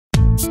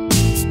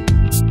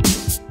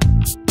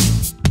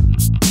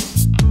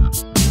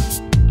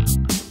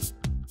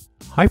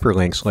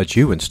Hyperlinks lets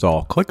you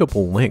install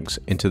clickable links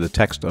into the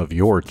text of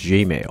your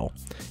Gmail.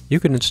 You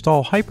can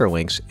install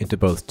hyperlinks into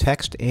both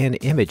text and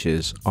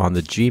images on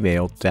the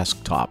Gmail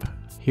desktop.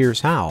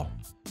 Here's how.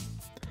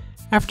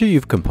 After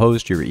you've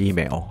composed your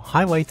email,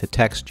 highlight the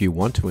text you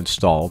want to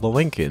install the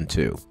link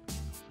into.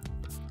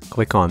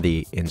 Click on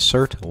the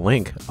Insert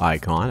Link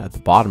icon at the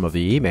bottom of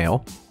the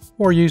email,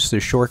 or use the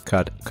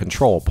shortcut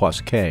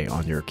Ctrl+K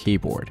on your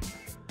keyboard.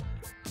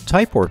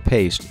 Type or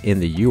paste in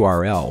the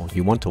URL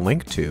you want to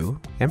link to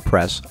and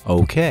press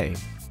OK.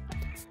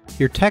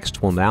 Your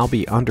text will now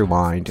be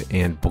underlined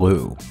and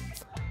blue.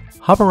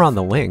 Hover on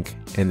the link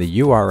and the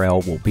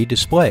URL will be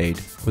displayed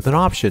with an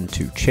option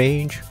to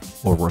change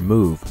or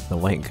remove the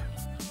link.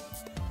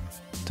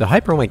 To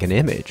hyperlink an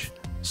image,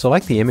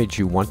 select the image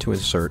you want to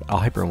insert a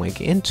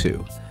hyperlink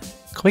into.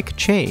 Click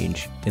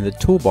Change in the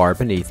toolbar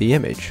beneath the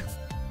image.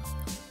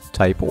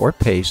 Type or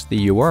paste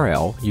the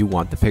URL you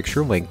want the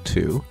picture linked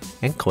to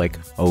and click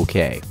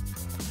OK.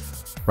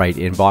 Right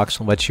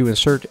Inbox lets you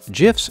insert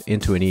GIFs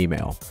into an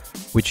email,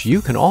 which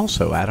you can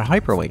also add a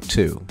hyperlink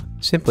to.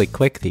 Simply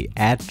click the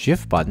Add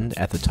GIF button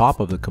at the top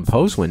of the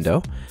Compose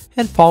window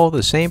and follow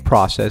the same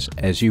process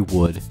as you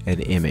would an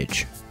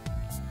image.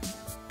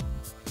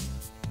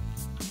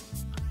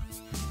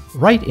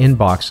 Right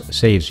Inbox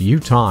saves you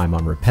time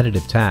on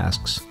repetitive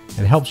tasks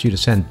and helps you to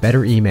send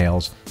better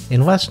emails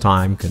in less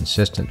time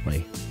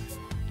consistently.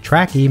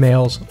 Track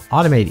emails,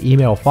 automate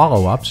email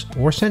follow-ups,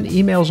 or send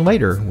emails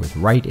later with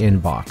Right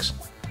Inbox.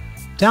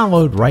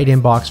 Download Right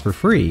Inbox for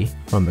free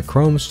from the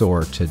Chrome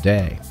store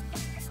today.